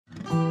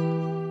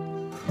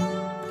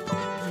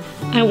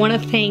I want to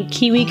thank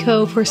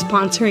KiwiCo for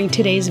sponsoring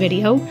today's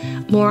video.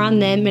 More on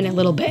them in a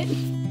little bit.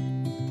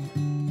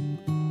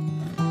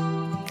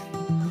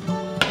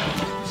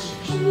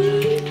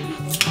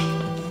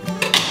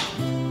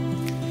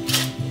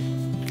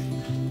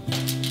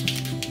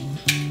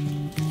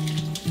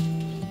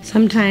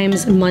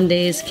 Sometimes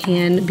Mondays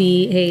can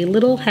be a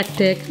little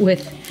hectic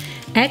with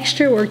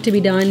extra work to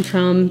be done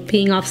from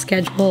being off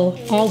schedule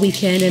all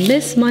weekend, and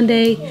this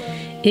Monday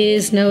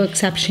is no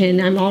exception.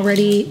 I'm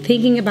already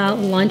thinking about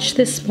lunch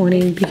this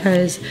morning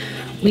because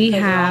we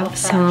have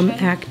some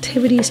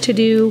activities to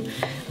do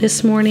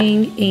this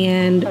morning,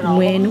 and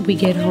when we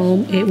get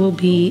home it will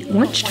be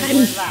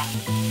lunchtime.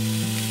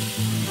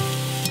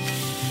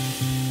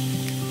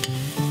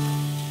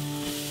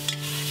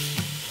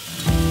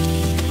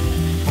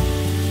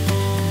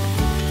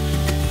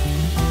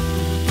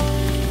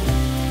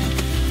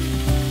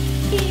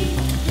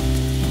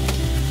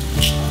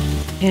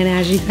 And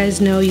as you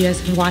guys know, you guys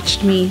have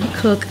watched me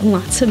cook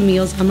lots of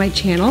meals on my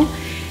channel,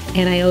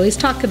 and I always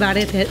talk about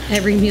it that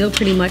every meal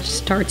pretty much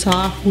starts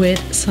off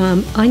with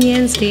some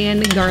onions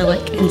and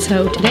garlic. And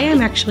so today I'm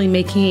actually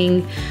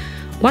making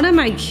one of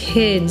my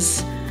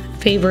kids'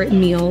 favorite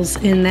meals,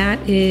 and that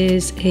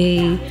is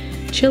a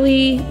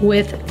chili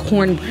with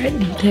cornbread.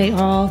 They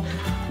all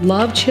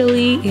love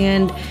chili,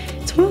 and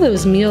it's one of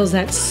those meals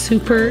that's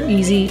super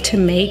easy to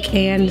make,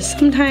 and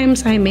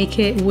sometimes I make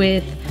it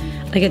with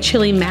like a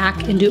chili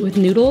mac and do it with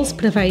noodles,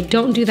 but if I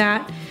don't do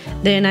that,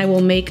 then I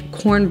will make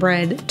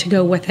cornbread to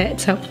go with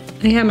it. So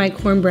I have my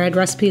cornbread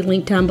recipe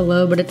linked down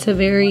below, but it's a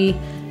very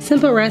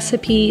simple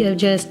recipe of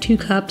just 2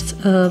 cups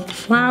of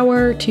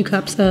flour, 2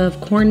 cups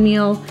of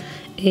cornmeal,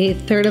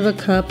 1/3 of a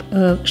cup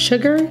of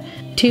sugar,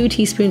 2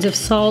 teaspoons of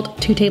salt,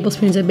 2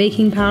 tablespoons of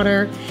baking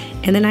powder,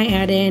 and then I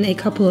add in a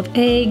couple of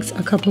eggs,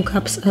 a couple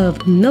cups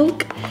of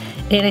milk,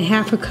 and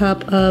 1/2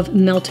 cup of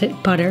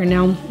melted butter.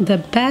 Now, the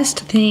best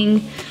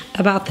thing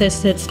about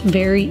this, it's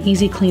very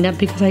easy cleanup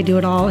because I do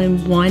it all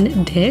in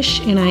one dish,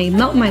 and I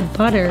melt my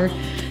butter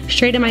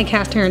straight in my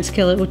cast iron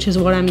skillet, which is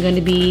what I'm going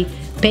to be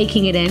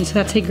baking it in. So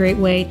that's a great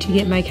way to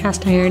get my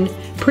cast iron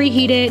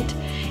preheated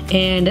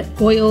and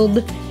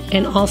oiled,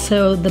 and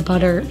also the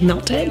butter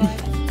melted.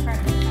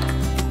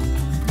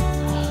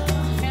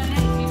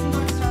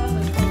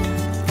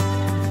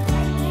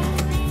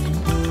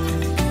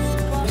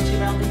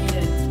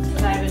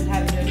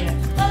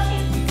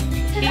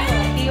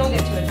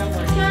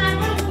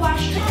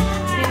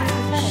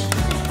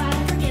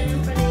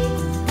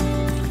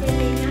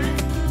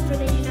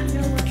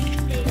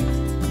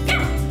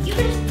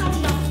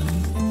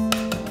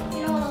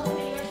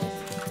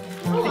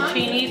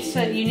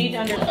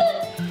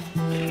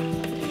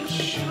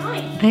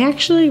 I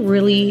actually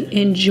really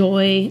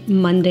enjoy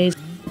Mondays.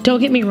 Don't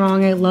get me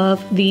wrong, I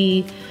love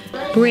the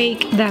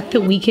break that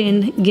the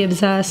weekend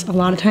gives us. A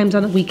lot of times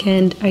on the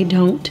weekend, I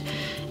don't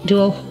do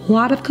a whole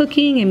lot of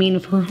cooking. I mean,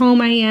 if we're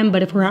home I am,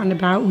 but if we're out and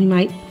about, we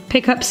might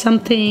pick up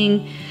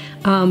something.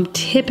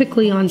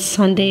 Typically on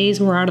Sundays,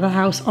 we're out of the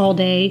house all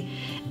day,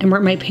 and we're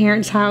at my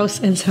parents' house,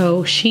 and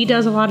so she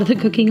does a lot of the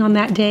cooking on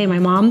that day, my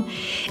mom,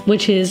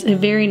 which is a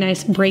very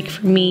nice break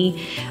for me.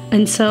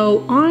 And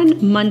so on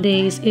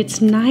Mondays,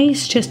 it's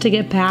nice just to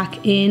get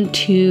back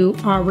into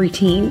our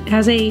routine.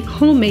 As a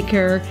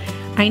homemaker,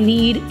 I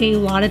need a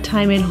lot of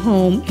time at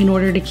home in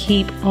order to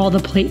keep all the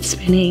plates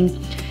spinning.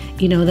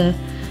 You know, the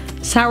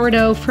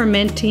sourdough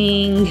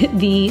fermenting,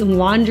 the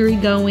laundry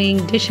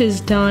going, dishes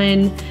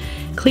done,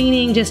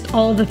 cleaning, just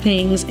all the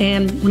things.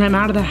 And when I'm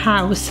out of the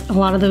house, a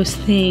lot of those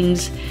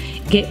things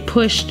get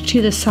pushed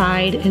to the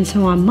side. And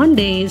so on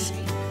Mondays,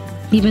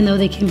 even though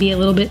they can be a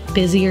little bit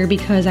busier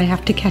because I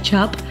have to catch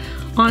up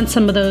on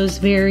some of those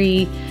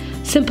very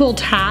simple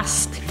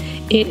tasks,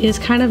 it is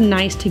kind of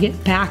nice to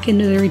get back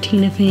into the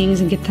routine of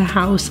things and get the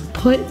house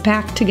put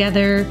back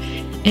together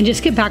and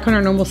just get back on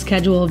our normal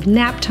schedule of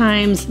nap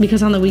times,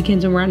 because on the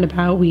weekends when we're out and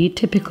about, we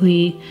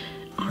typically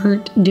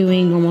aren't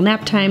doing normal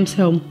nap time,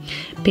 so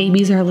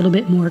babies are a little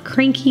bit more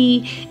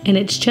cranky, and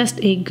it's just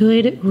a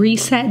good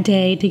reset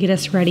day to get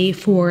us ready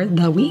for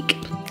the week.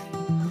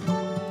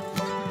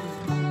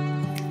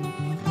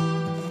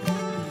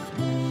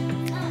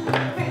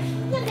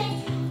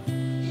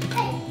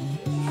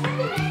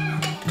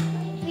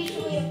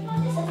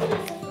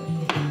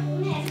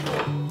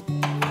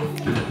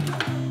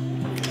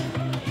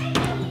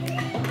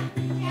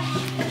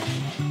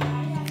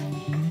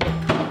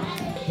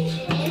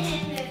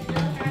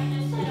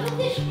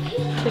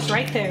 Just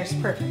right there is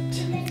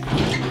perfect.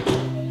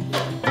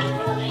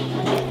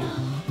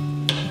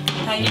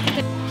 Now you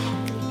can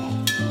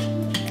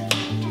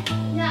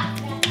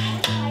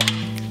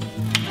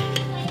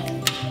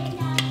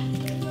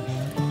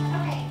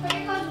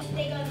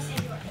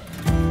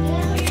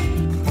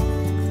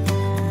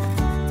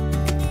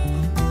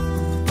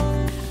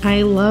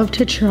I love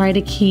to try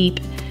to keep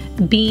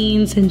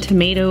beans and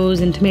tomatoes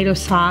and tomato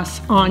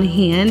sauce on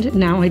hand.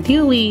 Now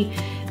ideally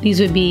these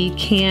would be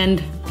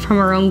canned from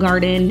our own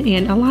garden,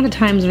 and a lot of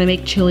times when I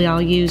make chili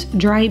I'll use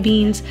dry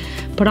beans,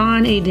 but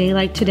on a day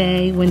like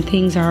today when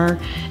things are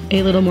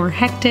a little more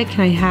hectic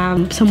and I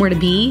have somewhere to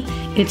be,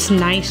 it's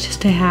nice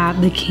just to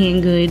have the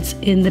canned goods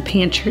in the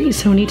pantry.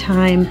 So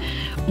anytime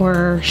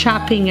we're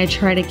shopping, I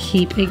try to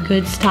keep a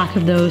good stock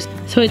of those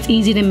so it's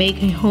easy to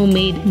make a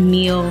homemade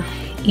meal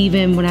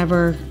even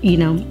whenever, you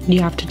know, you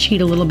have to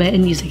cheat a little bit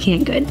and use a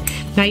canned good.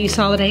 Now you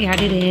saw that I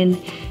added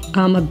in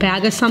a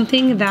bag of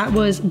something that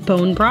was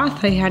bone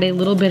broth. I had a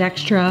little bit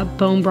extra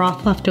bone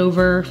broth left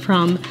over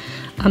from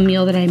a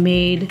meal that I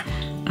made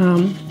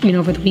you know,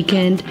 over the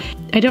weekend.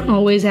 I don't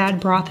always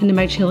add broth into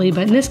my chili,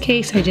 but in this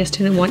case I just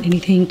didn't want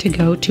anything to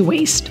go to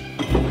waste.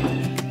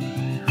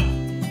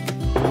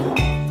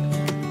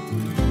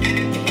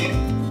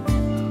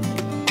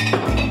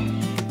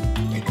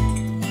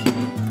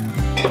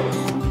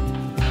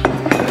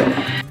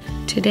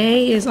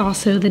 Today is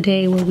also the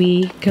day where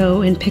we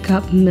go and pick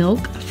up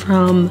milk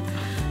from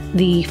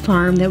the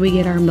farm that we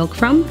get our milk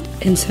from.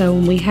 And so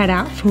when we head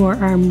out for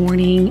our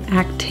morning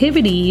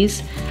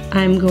activities,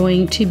 I'm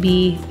going to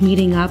be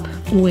meeting up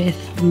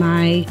with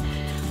my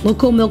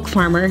local milk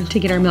farmer to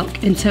get our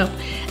milk. And so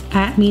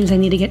that means I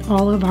need to get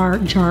all of our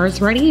jars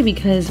ready,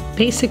 because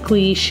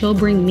basically she'll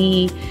bring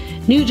me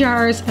new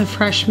jars of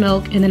fresh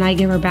milk and then I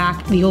give her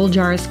back the old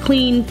jars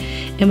clean,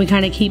 and we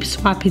kind of keep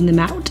swapping them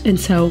out. And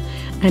so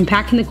I'm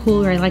packing the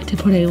cooler. I like to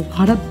put a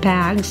lot of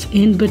bags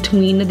in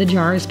between the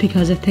jars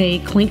because if they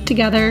clink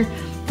together,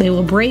 they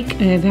will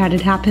break. I've had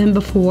it happen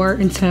before,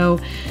 and so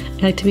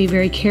I like to be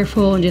very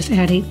careful and just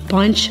add a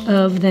bunch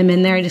of them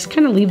in there. I just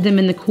kind of leave them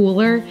in the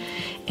cooler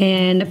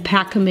and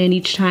pack them in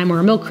each time, or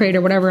a milk crate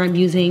or whatever I'm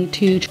using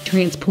to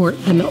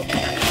transport the milk.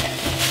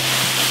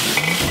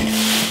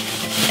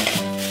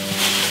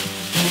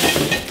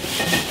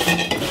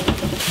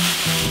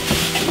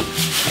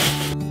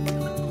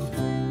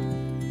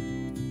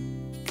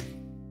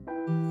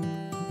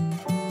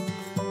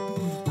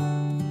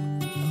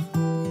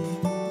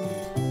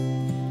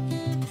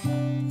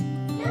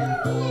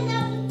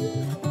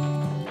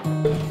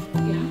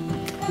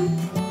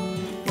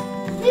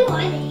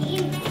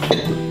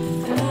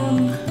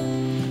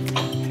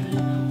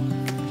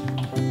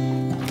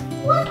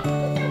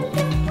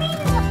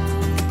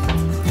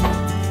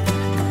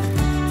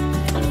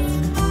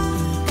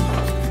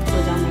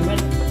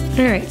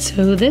 Alright,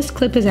 so this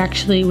clip is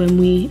actually when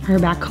we are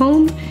back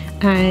home.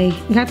 I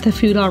got the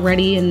food all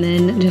ready and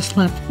then just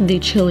left the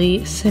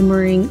chili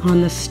simmering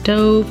on the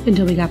stove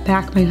until we got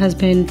back. My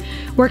husband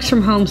works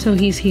from home, so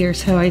he's here,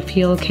 so I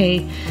feel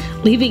okay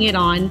leaving it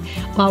on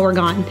while we're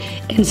gone.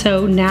 And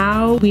so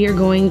now we are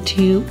going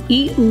to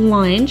eat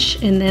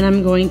lunch, and then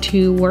I'm going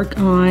to work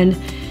on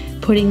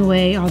putting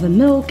away all the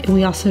milk, and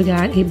we also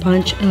got a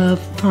bunch of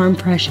farm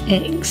fresh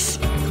eggs.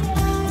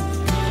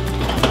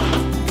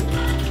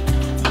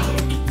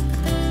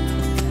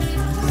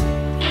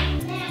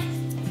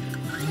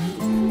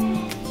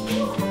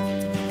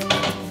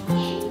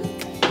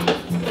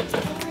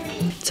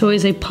 It's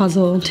always a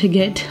puzzle to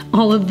get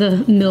all of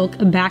the milk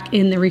back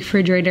in the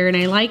refrigerator, and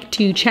I like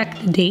to check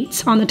the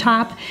dates on the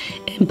top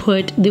and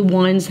put the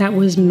ones that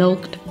was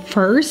milked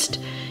first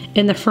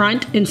in the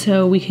front, and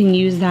so we can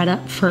use that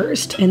up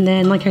first. And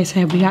then, like I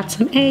said, we got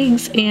some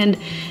eggs, and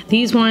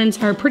these ones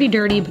are pretty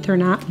dirty, but they're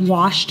not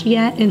washed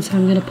yet, and so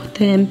I'm gonna put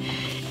them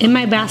in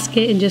my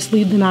basket and just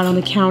leave them out on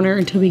the counter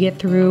until we get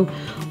through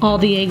all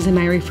the eggs in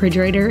my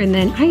refrigerator. And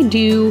then I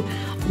do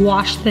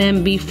wash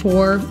them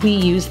before we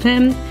use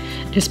them,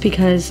 just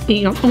because,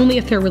 you know, only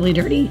if they're really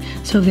dirty.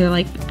 So if they're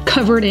like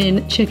covered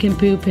in chicken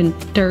poop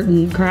and dirt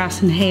and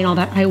grass and hay and all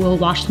that, I will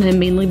wash them,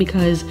 mainly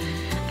because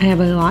I have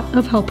a lot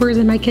of helpers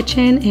in my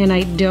kitchen and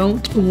I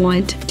don't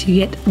want to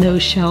get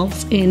those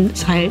shells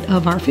inside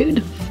of our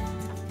food.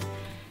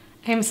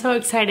 I'm so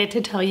excited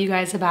to tell you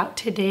guys about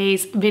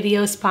today's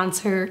video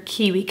sponsor,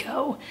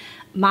 KiwiCo.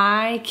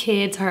 My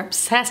kids are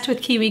obsessed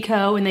with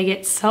KiwiCo and they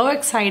get so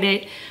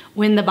excited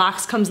when the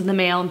box comes in the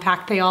mail. In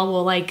fact, they all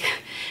will like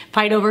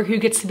fight over who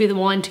gets to be the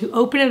one to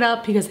open it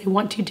up because they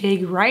want to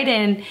dig right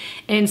in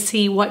and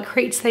see what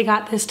crates they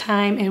got this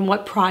time and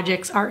what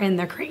projects are in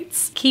their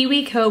crates.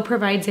 KiwiCo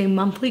provides a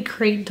monthly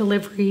crate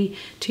delivery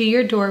to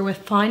your door with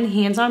fun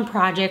hands-on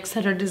projects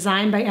that are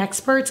designed by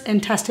experts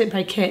and tested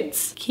by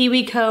kids.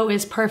 KiwiCo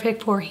is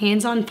perfect for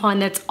hands-on fun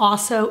that's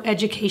also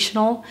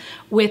educational.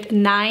 With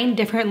 9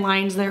 different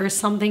lines, there is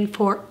something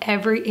for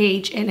every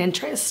age and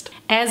interest.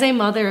 As a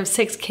mother of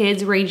 6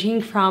 kids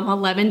ranging from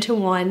 11 to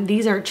 1,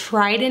 these are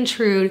tried and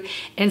true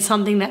and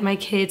something that my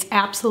kids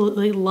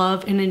absolutely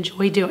love and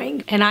enjoy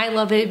doing. And I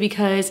love it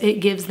because it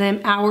gives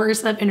them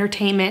hours of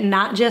entertainment,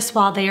 not just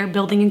while they are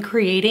building and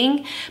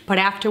creating, but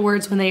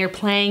afterwards when they are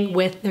playing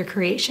with their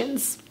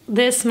creations.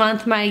 This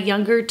month, my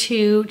younger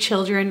 2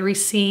 children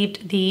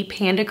received the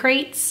Panda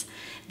Crates.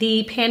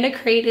 The Panda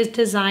Crate is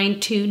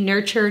designed to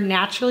nurture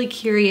naturally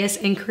curious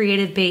and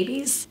creative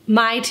babies.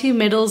 My 2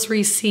 middles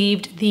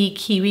received the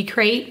Kiwi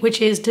Crate, which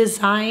is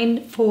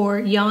designed for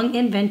young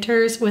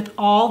inventors with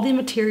all the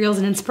materials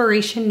and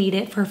inspiration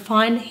needed for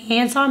fun,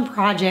 hands-on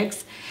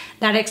projects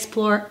that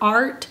explore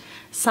art,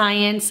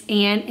 science,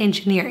 and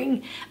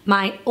engineering.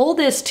 My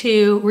oldest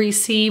two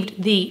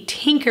received the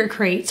Tinker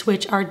Crates,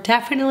 which are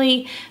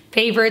definitely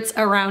favorites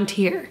around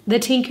here. The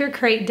Tinker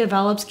Crate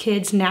develops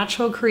kids'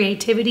 natural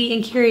creativity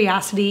and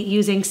curiosity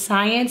using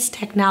science,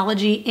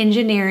 technology,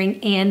 engineering,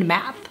 and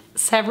math.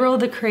 Several of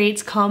the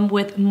crates come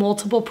with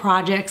multiple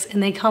projects,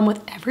 and they come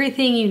with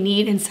everything you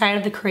need inside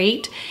of the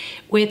crate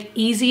with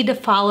easy to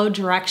follow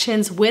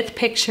directions with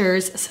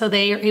pictures, so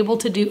they are able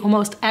to do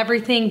almost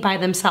everything by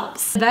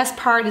themselves. The best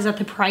part is that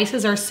the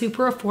prices are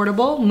super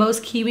affordable.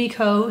 Most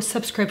KiwiCo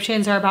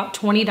subscriptions are about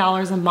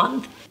 $20 a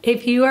month.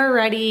 If you are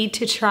ready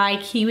to try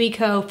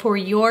KiwiCo for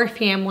your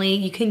family,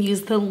 you can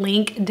use the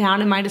link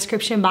down in my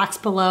description box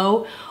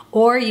below,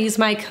 or use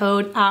my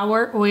code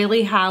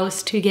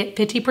OurOilyHouse to get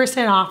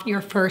 50% off your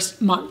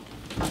first month.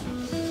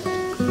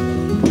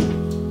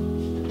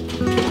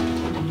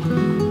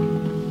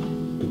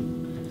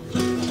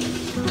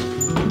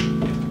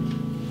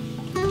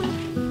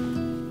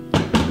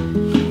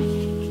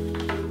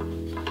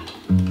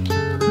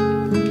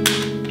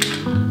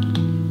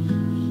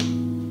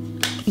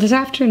 This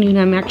afternoon,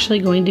 I'm actually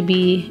going to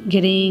be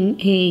getting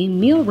a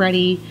meal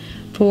ready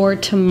for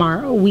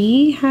tomorrow.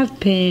 We have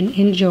been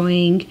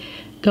enjoying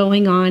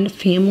going on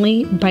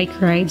family bike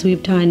rides.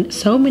 We've done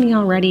so many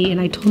already, and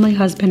I told my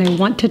husband I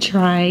want to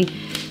try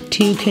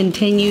to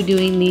continue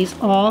doing these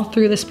all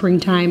through the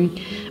springtime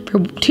for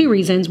two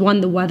reasons.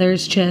 One, the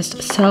weather's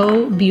just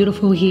so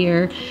beautiful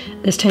here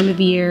this time of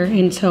year,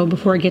 and so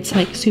before it gets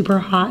like super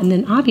hot, and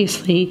then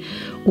obviously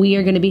we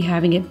are going to be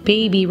having a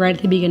baby right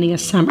at the beginning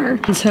of summer.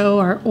 And so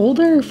our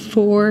older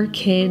 4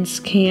 kids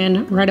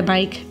can ride a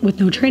bike with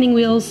no training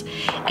wheels,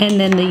 and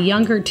then the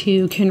younger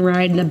 2 can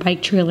ride in the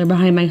bike trailer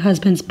behind my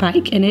husband's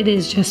bike. And it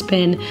has just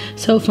been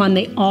so fun.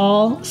 They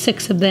all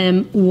 6 of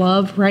them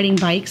love riding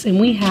bikes, and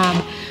we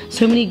have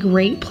so many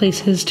great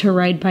places to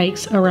ride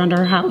bikes around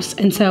our house.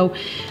 And so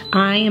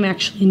I am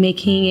actually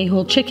making a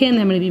whole chicken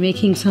I'm going to be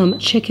making some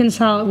chicken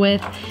salad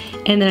with.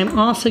 And then I'm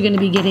also going to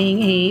be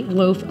getting a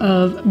loaf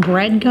of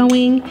bread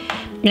going.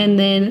 And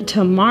then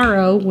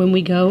tomorrow, when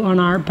we go on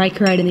our bike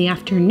ride in the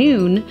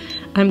afternoon,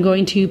 I'm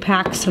going to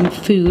pack some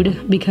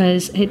food,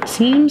 because it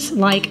seems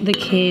like the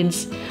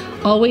kids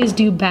always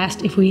do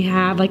best if we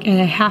have like at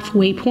a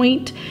halfway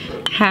point,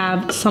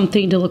 have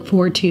something to look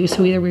forward to.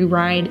 So either we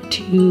ride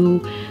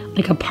to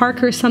like a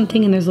park or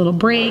something and there's a little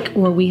break,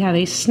 or we have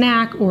a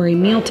snack or a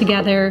meal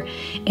together,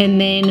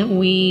 and then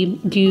we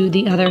do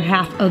the other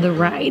half of the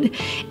ride.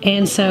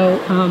 And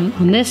so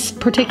on this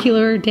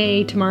particular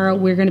day tomorrow,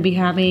 we're going to be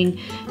having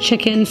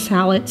chicken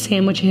salad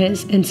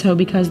sandwiches. And so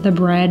because the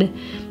bread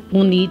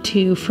will need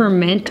to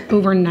ferment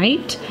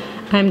overnight,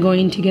 I'm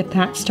going to get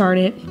that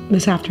started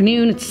this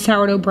afternoon. It's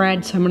sourdough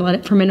bread, so I'm gonna let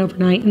it ferment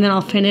overnight, and then I'll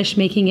finish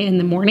making it in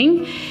the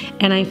morning.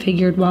 And I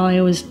figured while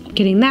I was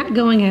getting that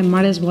going, I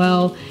might as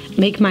well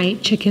make my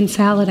chicken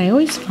salad. I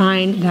always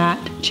find that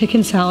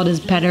chicken salad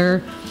is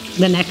better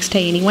the next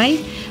day anyway.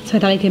 So I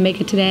thought I could make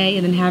it today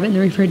and then have it in the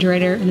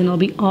refrigerator, and then it'll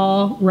be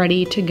all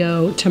ready to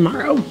go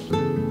tomorrow.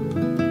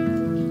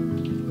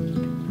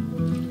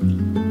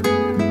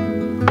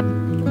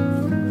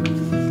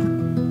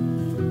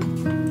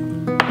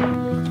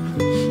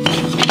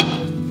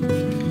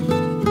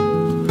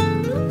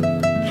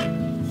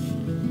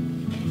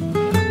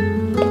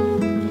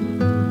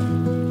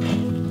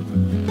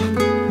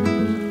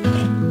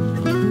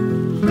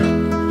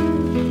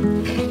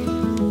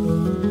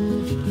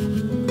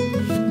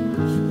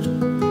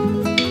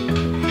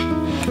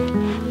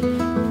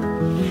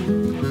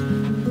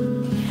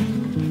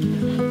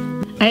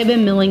 I've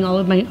been milling all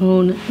of my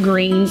own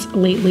grains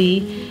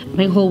lately,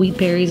 my whole wheat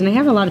berries, and I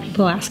have a lot of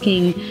people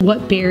asking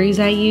what berries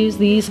I use.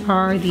 These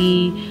are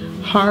the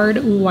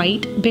hard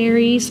white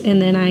berries, and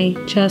then I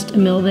just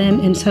mill them.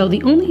 And so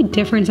the only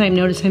difference I've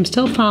noticed, I'm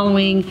still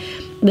following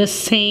the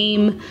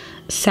same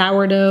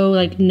sourdough,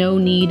 like no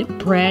knead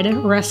bread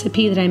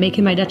recipe that I make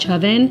in my Dutch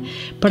oven,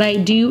 but I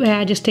do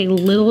add just a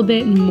little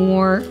bit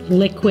more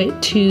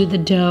liquid to the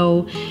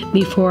dough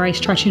before I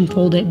stretch and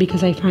fold it,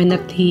 because I find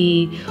that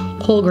the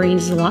whole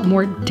grains is a lot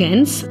more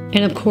dense, and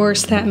of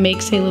course that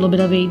makes a little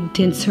bit of a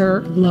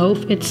denser loaf.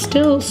 It's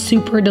still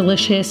super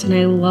delicious, and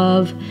I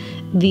love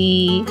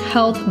the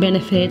health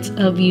benefits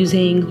of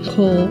using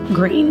whole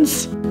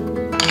grains.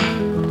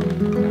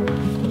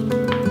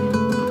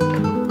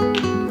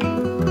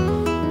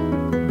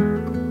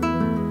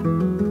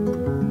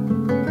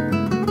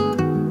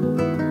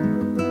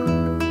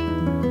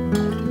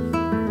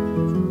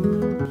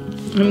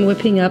 I'm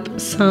whipping up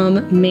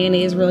some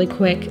mayonnaise really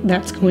quick.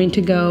 That's going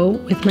to go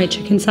with my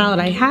chicken salad.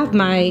 I have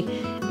my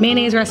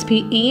mayonnaise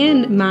recipe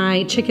and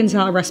my chicken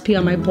salad recipe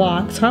on my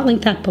blog, so I'll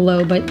link that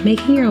below. But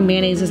making your own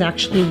mayonnaise is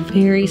actually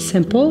very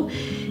simple.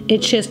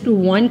 It's just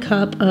 1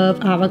 cup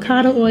of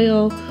avocado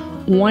oil,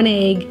 1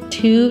 egg,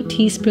 2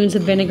 teaspoons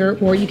of vinegar,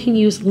 or you can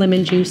use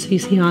lemon juice. So you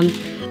see on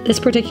this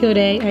particular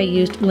day, I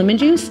used lemon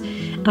juice,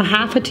 a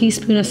half a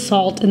teaspoon of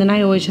salt, and then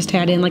I always just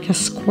add in like a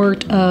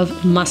squirt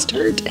of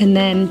mustard. And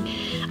then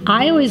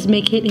I always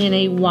make it in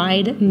a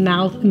wide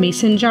mouth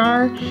mason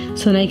jar,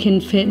 so then I can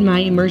fit my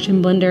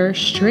immersion blender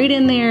straight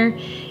in there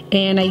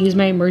and I use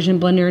my immersion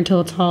blender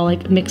until it's all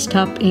like mixed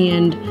up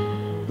and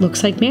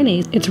looks like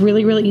mayonnaise. It's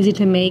really, really easy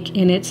to make,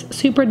 and it's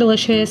super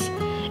delicious,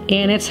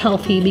 and it's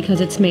healthy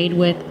because it's made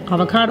with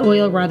avocado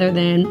oil rather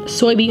than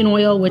soybean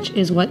oil, which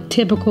is what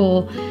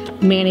typical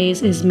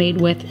mayonnaise is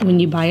made with when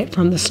you buy it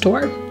from the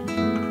store.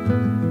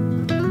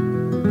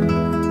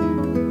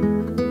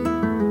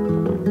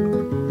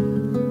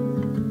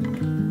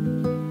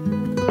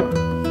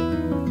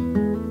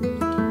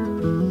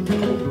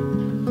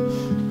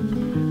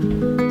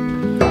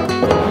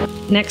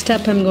 Next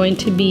up, I'm going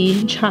to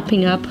be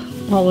chopping up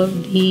all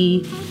of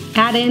the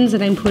add-ins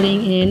that I'm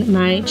putting in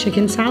my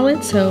chicken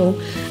salad.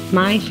 So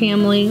my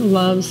family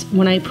loves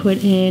when I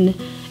put in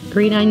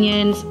green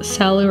onions,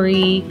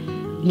 celery,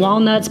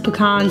 walnuts,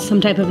 pecans, some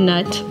type of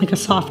nut, like a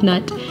soft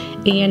nut,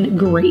 and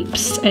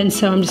grapes. And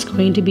so I'm just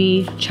going to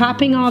be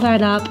chopping all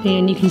that up,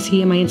 and you can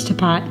see in my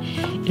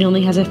Instapot, it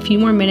only has a few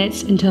more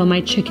minutes until my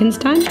chicken's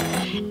done.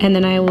 And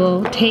then I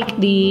will take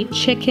the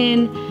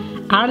chicken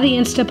out of the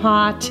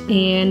Instapot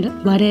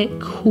and let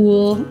it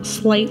cool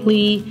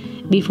slightly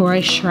before I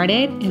shred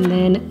it, and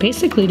then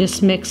basically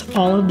just mix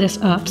all of this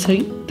up. So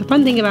the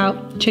fun thing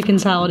about chicken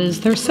salad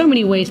is there's so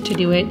many ways to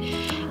do it.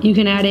 You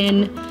can add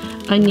in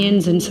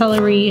onions and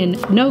celery and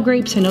no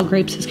grapes. I know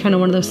grapes is kind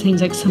of one of those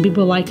things, like some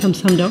people like them,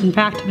 some don't. In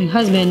fact, my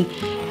husband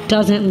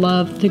doesn't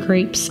love the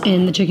grapes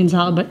in the chicken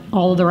salad, but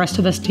all of the rest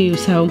of us do.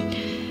 So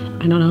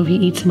I don't know if he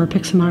eats them or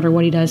picks them out or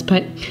what he does,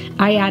 but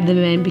I add them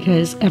in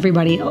because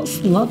everybody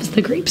else loves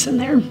the grapes in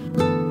there.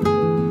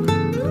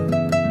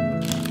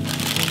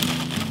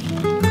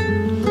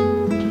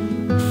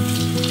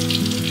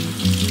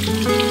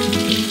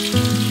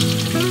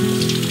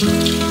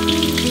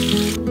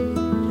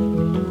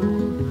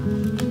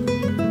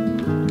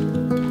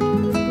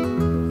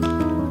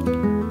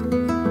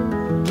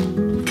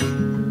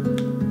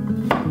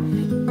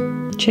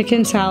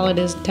 Chicken salad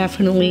is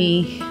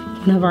definitely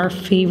one of our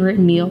favorite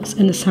meals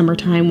in the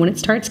summertime. When it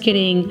starts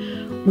getting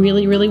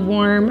really, really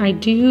warm, I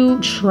do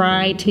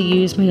try to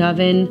use my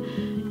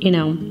oven. You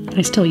know,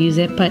 I still use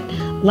it, but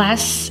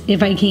less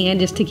if I can,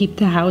 just to keep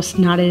the house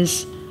not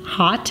as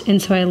hot.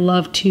 And so I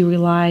love to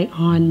rely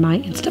on my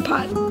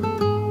Instapot.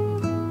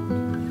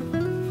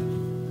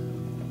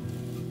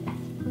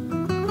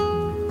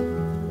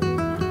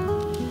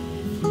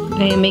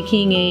 I am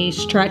making a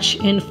stretch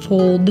and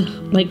fold,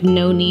 like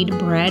no knead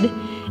bread.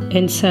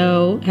 And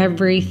so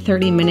every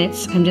 30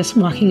 minutes, I'm just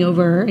walking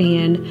over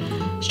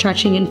and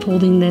stretching and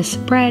folding this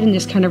bread and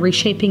just kind of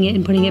reshaping it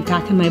and putting it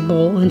back in my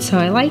bowl. And so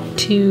I like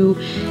to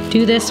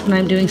do this when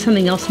I'm doing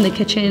something else in the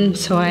kitchen,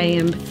 so I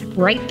am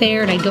right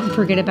there and I don't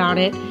forget about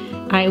it.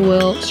 I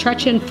will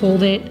stretch and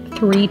fold it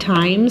 3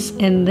 times,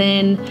 and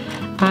then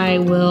I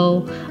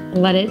will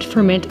let it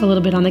ferment a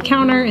little bit on the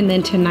counter, and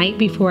then tonight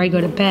before I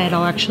go to bed,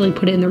 I'll actually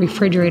put it in the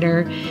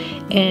refrigerator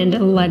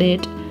and let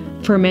it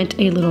ferment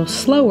a little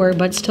slower,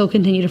 but still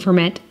continue to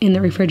ferment in the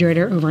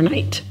refrigerator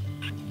overnight.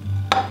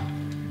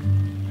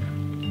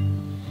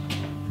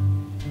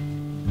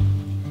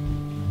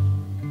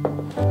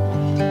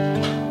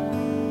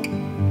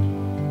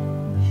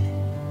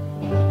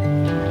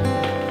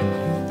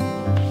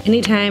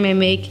 Anytime I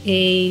make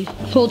a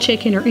whole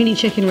chicken, or any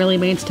chicken really,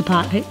 in my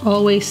Instapot, I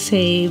always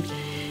save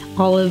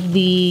all of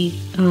the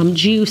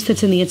juice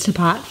that's in the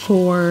Instapot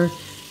for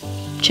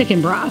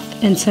chicken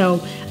broth. And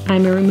so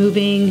I'm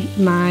removing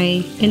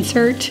my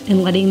insert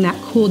and letting that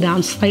cool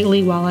down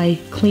slightly while I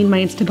clean my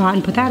Instapot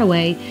and put that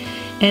away.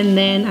 And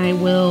then I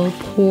will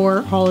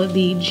pour all of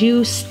the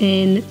juice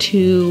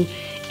into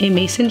a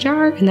mason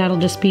jar, and that'll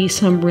just be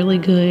some really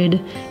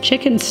good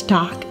chicken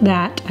stock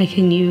that I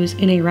can use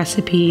in a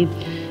recipe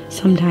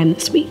sometime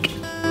this week.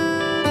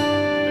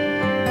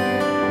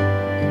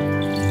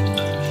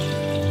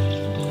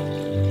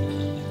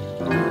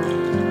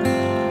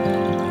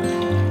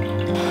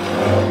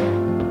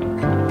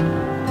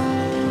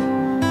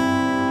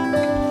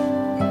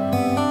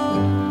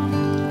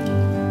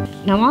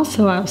 Now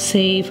also I'll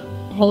save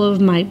all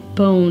of my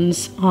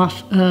bones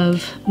off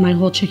of my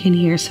whole chicken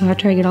here. So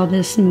after I get all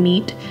this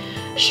meat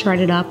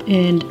shredded up,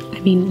 and I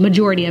mean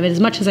majority of it, as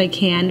much as I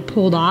can,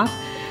 pulled off,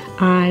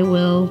 I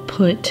will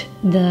put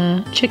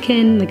the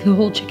chicken, like the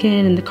whole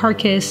chicken and the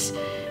carcass,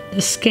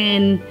 the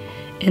skin,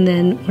 and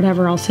then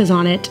whatever else is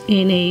on it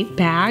in a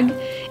bag.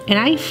 And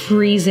I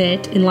freeze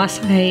it unless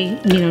I,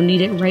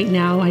 need it right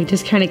now. I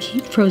just kind of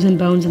keep frozen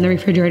bones in the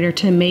refrigerator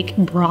to make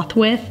broth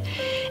with.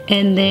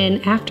 And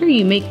then after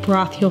you make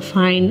broth, you'll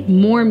find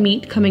more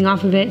meat coming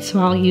off of it. So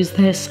I'll use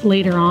this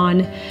later on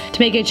to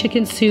make a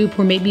chicken soup,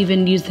 or maybe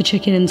even use the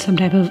chicken in some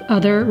type of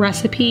other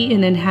recipe,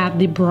 and then have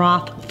the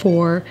broth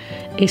for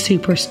a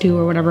soup or stew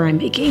or whatever I'm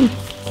making.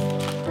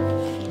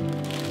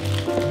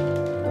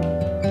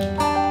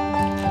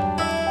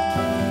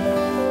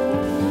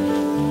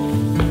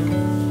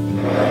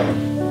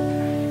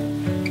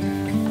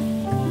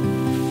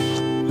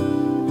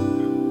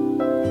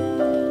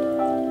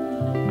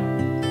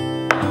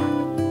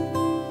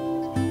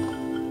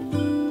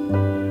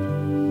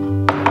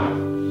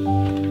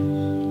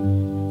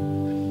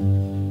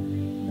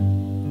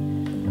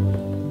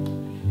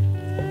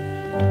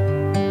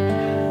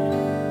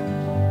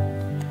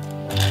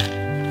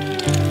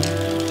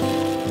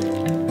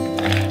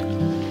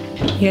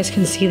 You guys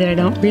can see that I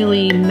don't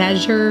really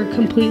measure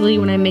completely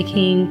when I'm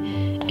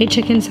making a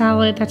chicken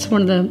salad. That's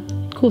one of the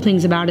cool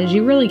things about it, is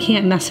you really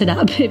can't mess it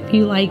up. If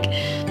you like,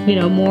 you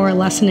know, more or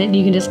less in it,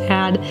 you can just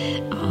add.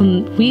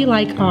 We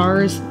like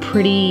ours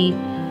pretty,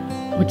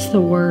 what's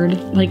the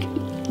word? Like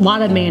a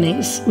lot of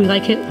mayonnaise. We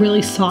like it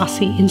really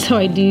saucy, and so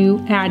I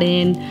do add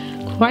in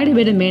quite a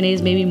bit of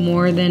mayonnaise, maybe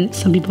more than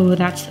some people, but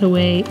that's the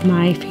way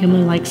my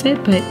family likes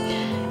it. But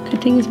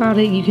good things about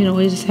it, you can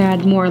always just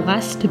add more or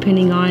less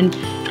depending on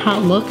how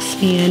it looks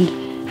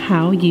and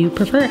how you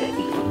prefer it.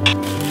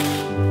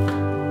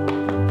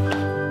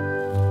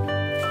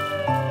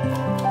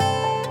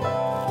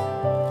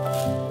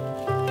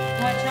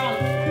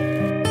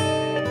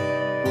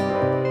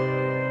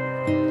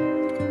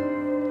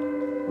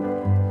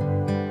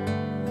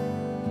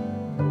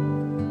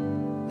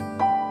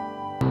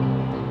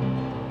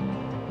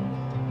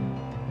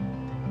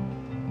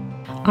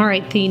 All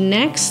right, the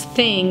next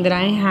thing that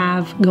I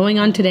have going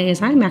on today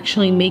is I'm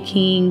actually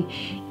making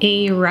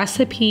a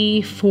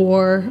recipe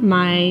for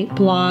my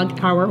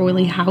blog, Our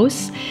Oily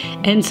House.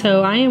 And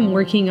so I am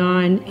working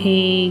on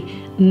a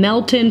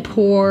melt and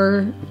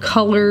pour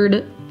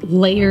colored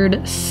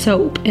layered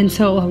soap. And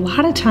so a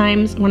lot of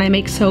times when I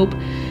make soap,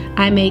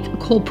 I make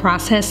cold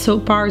processed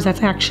soap bars.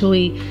 That's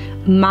actually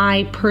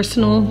my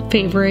personal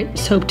favorite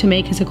soap to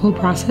make, is a cold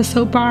processed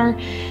soap bar.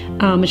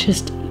 It's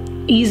just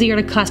easier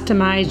to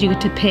customize. You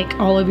get to pick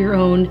all of your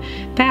own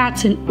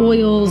fats and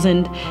oils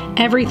and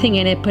everything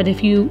in it. But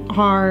if you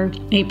are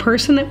a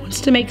person that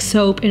wants to make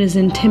soap and is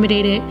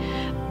intimidated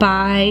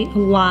by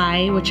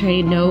lye, which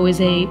I know is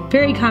a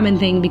very common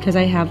thing because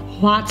I have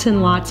lots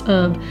and lots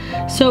of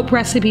soap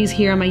recipes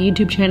here on my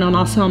YouTube channel and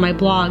also on my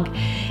blog,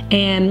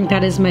 and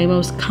that is my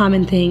most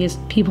common thing, is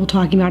people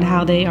talking about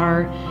how they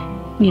are,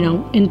 you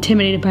know,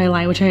 intimidated by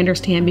lye, which I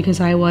understand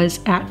because I was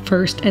at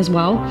first as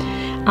well.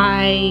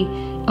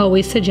 I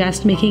always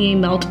suggest making a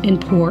melt and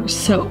pour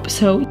soap.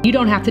 So you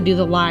don't have to do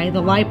the lye.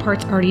 The lye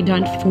part's already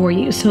done for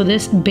you. So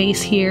this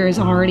base here has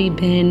already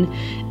been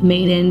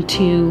made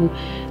into,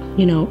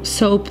 you know,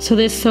 soap. So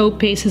this soap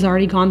base has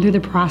already gone through the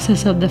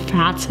process of the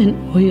fats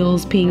and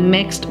oils being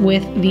mixed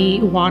with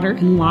the water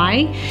and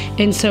lye.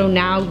 And so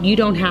now you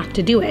don't have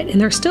to do it. And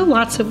there's still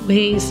lots of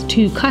ways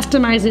to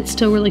customize it. It's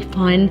still really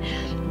fun.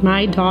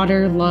 My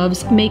daughter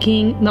loves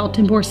making melt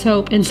and pour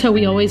soap, and so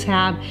we always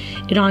have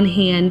it on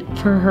hand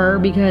for her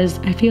because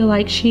I feel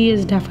like she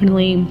is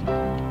definitely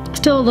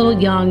still a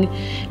little young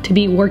to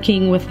be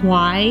working with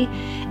lye.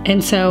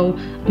 And so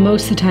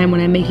most of the time when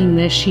I'm making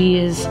this, she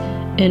is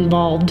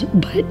involved.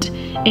 But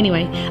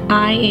anyway,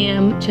 I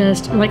am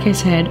just, like I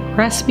said,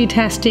 recipe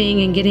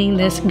testing and getting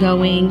this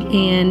going,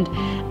 and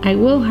I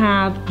will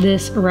have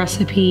this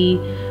recipe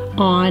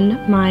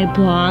on my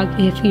blog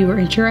if you are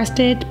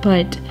interested.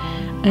 But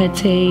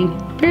it's a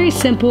very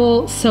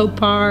simple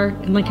soap bar,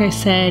 and like I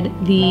said,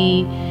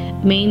 the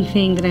main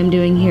thing that I'm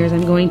doing here is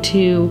I'm going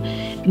to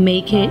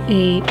make it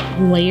a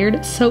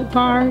layered soap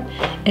bar.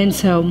 And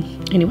so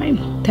anyway,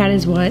 that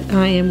is what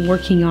I am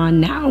working on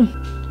now.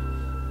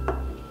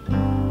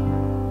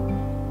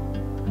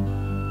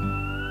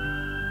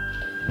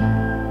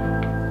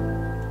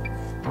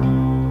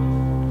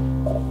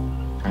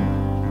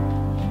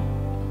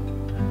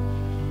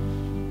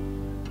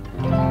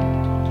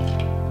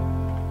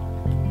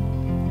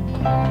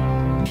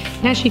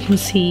 As you can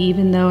see,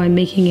 even though I'm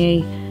making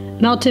a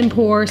melt and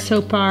pour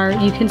soap bar,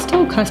 you can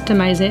still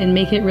customize it and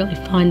make it really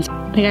fun.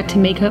 I got to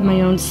make up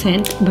my own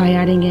scent by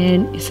adding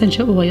in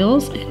essential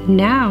oils, and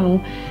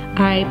now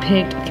I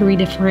picked 3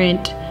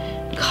 different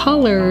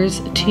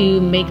colors to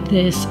make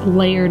this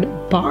layered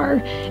bar.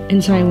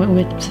 And so I went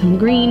with some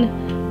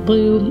green,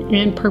 blue,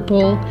 and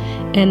purple,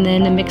 and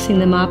then I'm mixing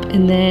them up,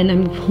 and then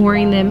I'm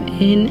pouring them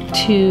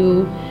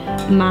into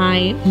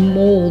my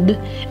mold,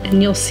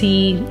 and you'll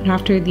see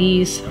after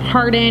these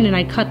harden and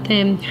I cut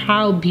them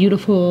how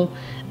beautiful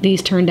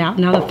these turned out.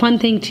 Now the fun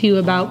thing too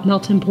about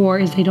melt and pour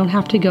is they don't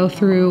have to go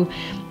through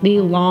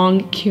the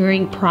long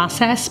curing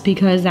process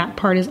because that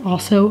part has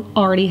also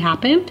already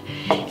happened,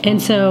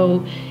 and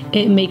so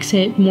it makes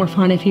it more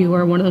fun if you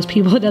are one of those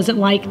people that doesn't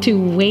like to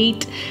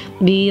wait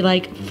the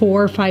like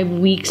 4 or 5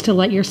 weeks to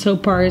let your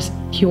soap bars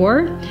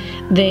cure.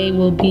 They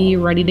will be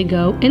ready to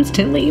go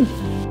instantly.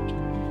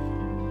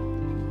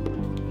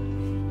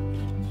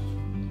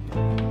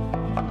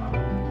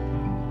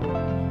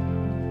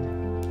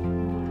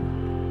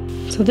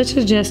 So this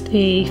is just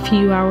a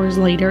few hours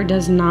later. It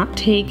does not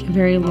take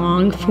very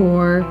long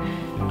for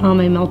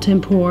my melt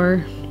and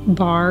pour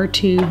bar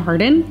to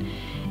harden.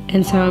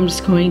 And so I'm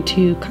just going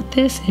to cut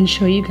this and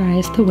show you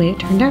guys the way it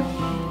turned out.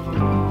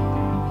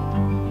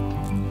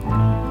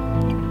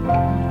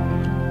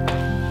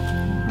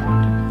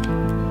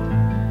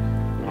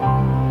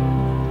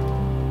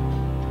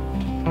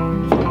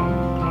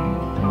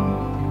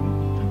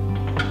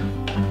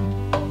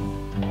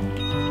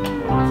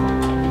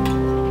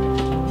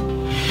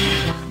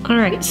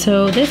 Alright,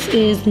 so this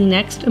is the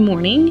next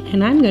morning,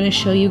 and I'm going to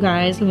show you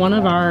guys one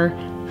of our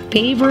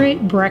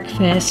favorite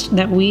breakfasts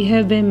that we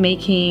have been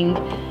making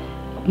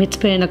it's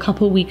been a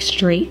couple weeks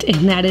straight,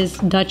 and that is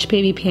Dutch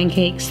baby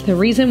pancakes. The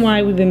reason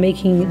why we've been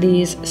making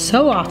these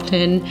so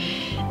often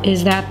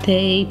is that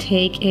they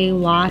take a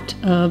lot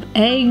of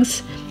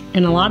eggs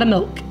and a lot of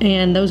milk,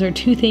 and those are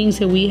two things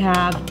that we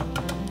have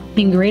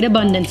in great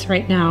abundance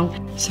right now.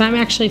 So I'm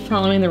actually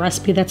following the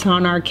recipe that's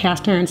on our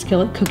cast iron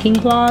skillet cooking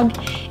blog,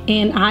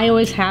 and I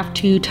always have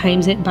to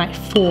times it by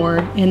 4,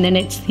 and then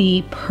it's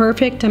the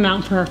perfect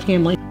amount for our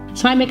family.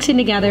 So I'm mixing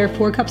together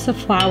 4 cups of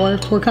flour,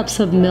 4 cups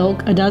of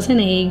milk, a dozen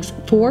eggs,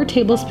 4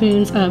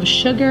 tablespoons of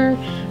sugar,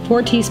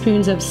 4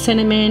 teaspoons of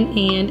cinnamon,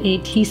 and a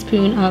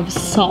teaspoon of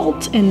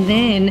salt. And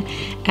then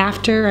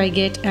after I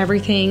get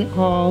everything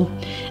all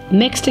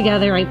mixed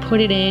together, I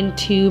put it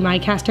into my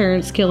cast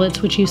iron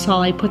skillets, which you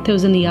saw I put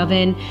those in the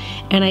oven,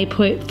 and I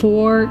put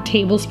 4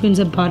 tablespoons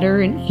of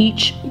butter in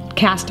each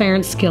cast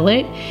iron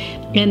skillet,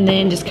 and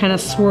then just kind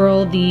of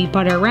swirl the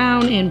butter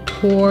around and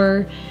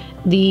pour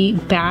the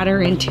batter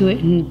into it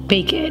and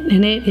bake it.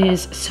 And it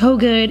is so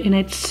good and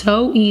it's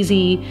so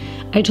easy.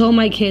 I told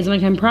my kids, I'm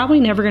like, I'm probably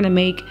never gonna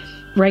make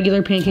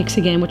regular pancakes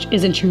again, which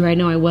isn't true, I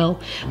know I will,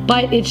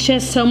 but it's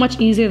just so much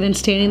easier than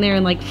standing there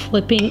and like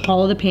flipping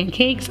all of the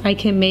pancakes. I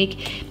can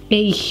make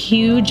a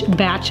huge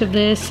batch of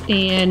this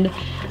and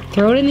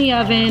throw it in the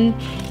oven,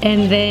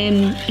 and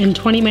then in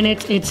 20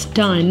 minutes it's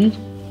done.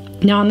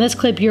 Now on this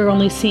clip, you're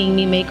only seeing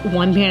me make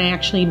 1 pan. I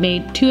actually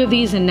made 2 of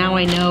these, and now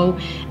I know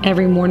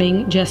every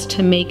morning just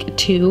to make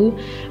 2.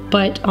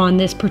 But on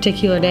this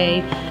particular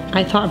day,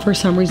 I thought for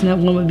some reason that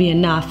 1 would be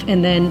enough.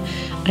 And then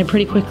I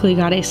pretty quickly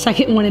got a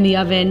second one in the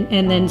oven.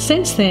 And then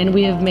since then,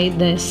 we have made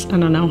this, I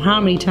don't know how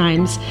many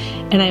times.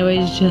 And I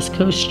always just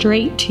go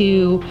straight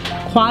to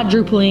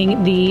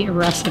quadrupling the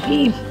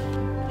recipe.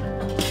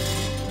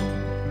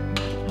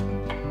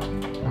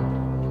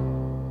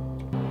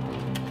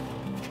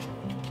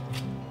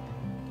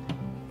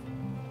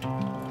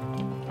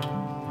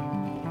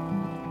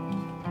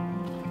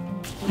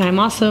 I'm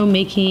also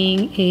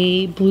making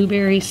a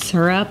blueberry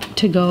syrup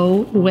to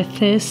go with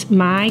this.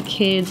 My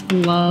kids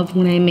love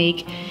when I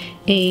make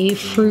a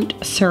fruit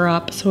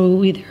syrup,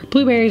 so either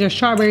blueberries or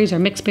strawberries or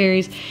mixed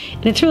berries,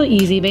 and it's really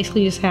easy.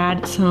 Basically just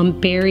add some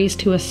berries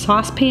to a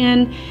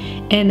saucepan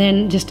and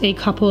then just a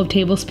couple of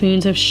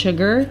tablespoons of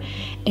sugar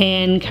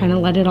and kind of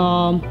let it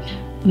all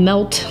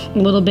melt a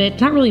little bit.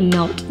 Not really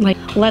melt,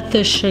 like let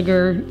the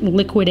sugar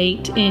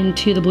liquidate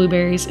into the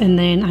blueberries, and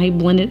then I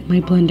blend it in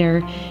my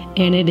blender,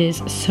 and it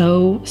is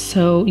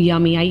so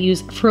yummy. I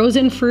use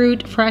frozen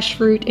fruit, fresh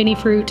fruit, any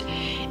fruit,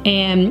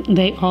 and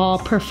they all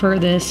prefer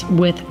this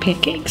with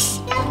pancakes.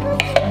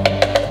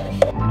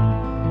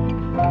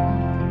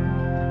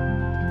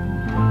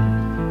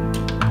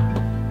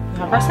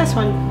 Now press this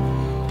one.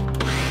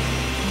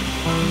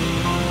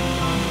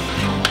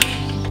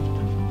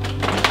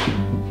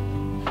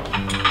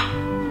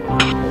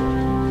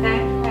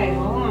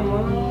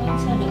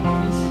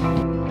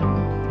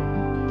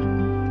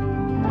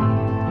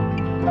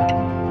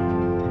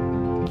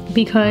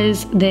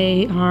 Because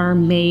they are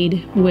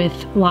made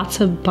with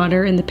lots of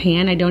butter in the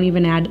pan, I don't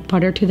even add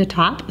butter to the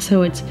top,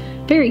 so it's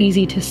very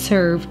easy to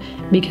serve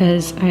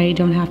because I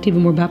don't have to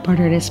even worry about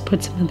butter. I just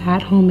put some of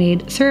that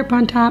homemade syrup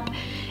on top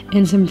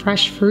and some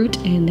fresh fruit,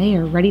 and they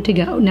are ready to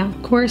go. Now,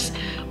 of course,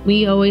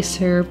 we always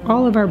serve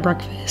all of our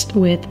breakfast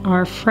with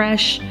our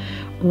fresh,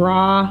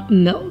 raw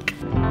milk.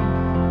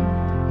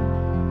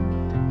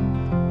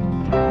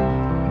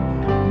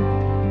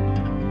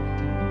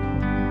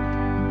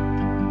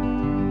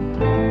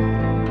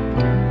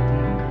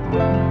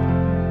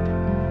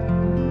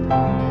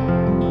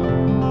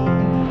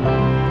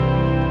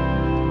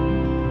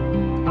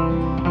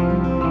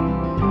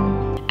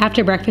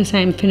 After breakfast,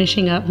 I'm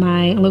finishing up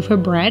my loaf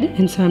of bread,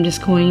 and so I'm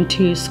just going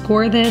to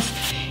score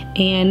this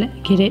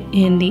and get it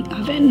in the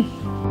oven.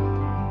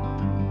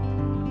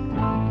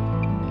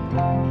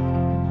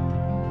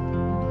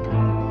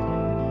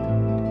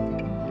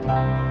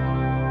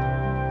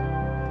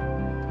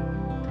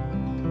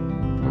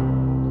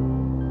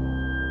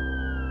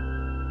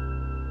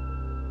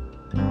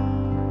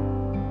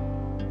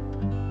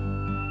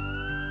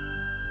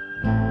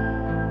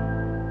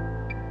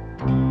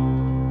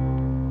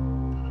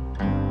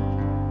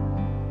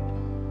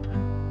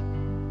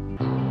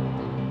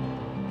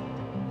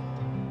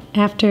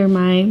 After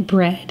my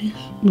bread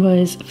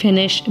was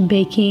finished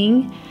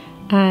baking,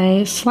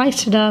 I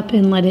sliced it up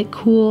and let it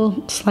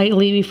cool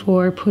slightly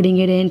before putting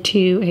it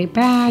into a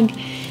bag.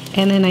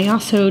 And then I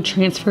also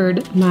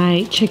transferred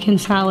my chicken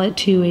salad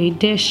to a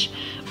dish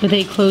with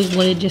a closed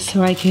lid just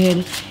so I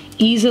could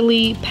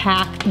easily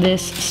pack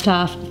this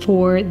stuff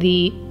for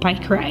the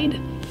bike ride.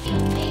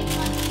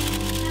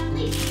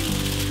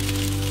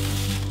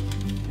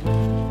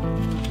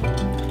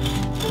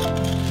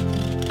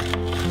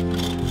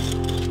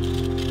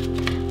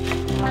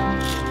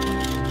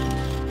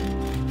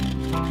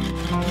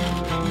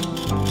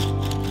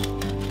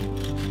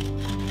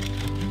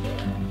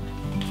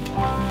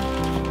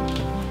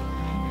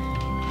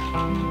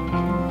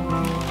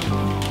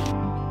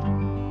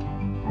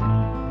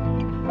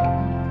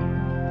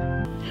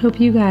 Hope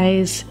you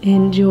guys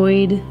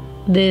enjoyed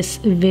this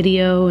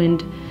video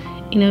and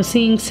you know,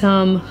 seeing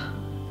some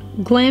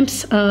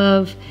glimpse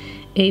of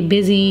a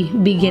busy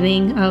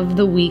beginning of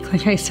the week.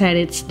 Like I said,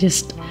 it's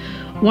just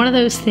one of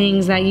those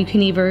things that you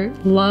can either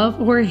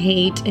love or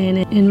hate, and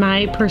in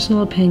my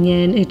personal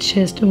opinion, it's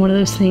just one of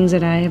those things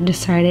that I have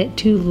decided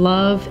to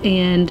love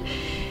and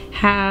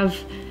have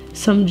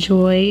some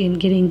joy in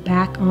getting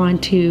back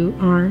onto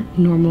our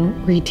normal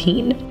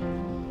routine.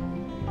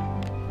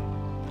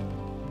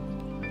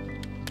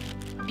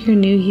 If you're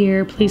new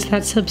here, please hit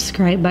that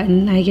subscribe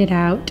button. I get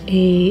out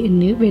a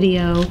new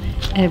video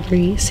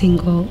every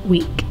single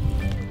week.